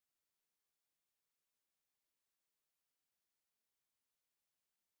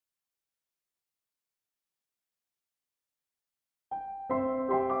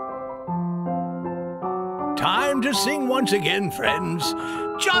time to sing once again, friends.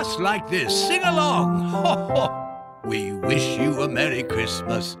 Just like this, sing along. Ho, ho. We wish you a Merry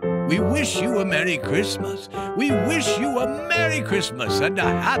Christmas. We wish you a Merry Christmas. We wish you a Merry Christmas and a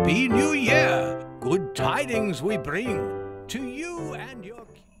Happy New Year. Good tidings we bring to you and your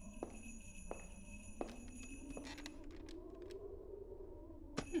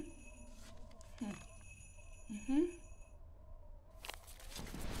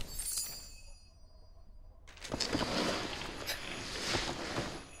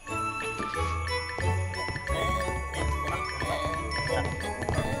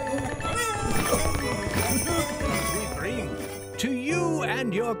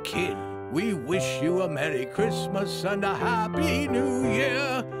your kid. We wish you a Merry Christmas and a Happy New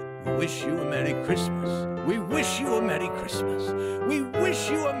Year. We wish you a Merry Christmas. We wish you a Merry Christmas. We wish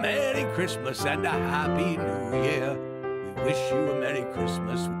you a Merry Christmas and a Happy New Year. We wish you a Merry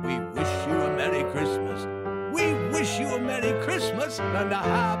Christmas. We wish you a Merry Christmas. We wish you a Merry Christmas and a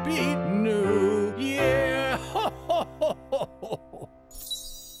Happy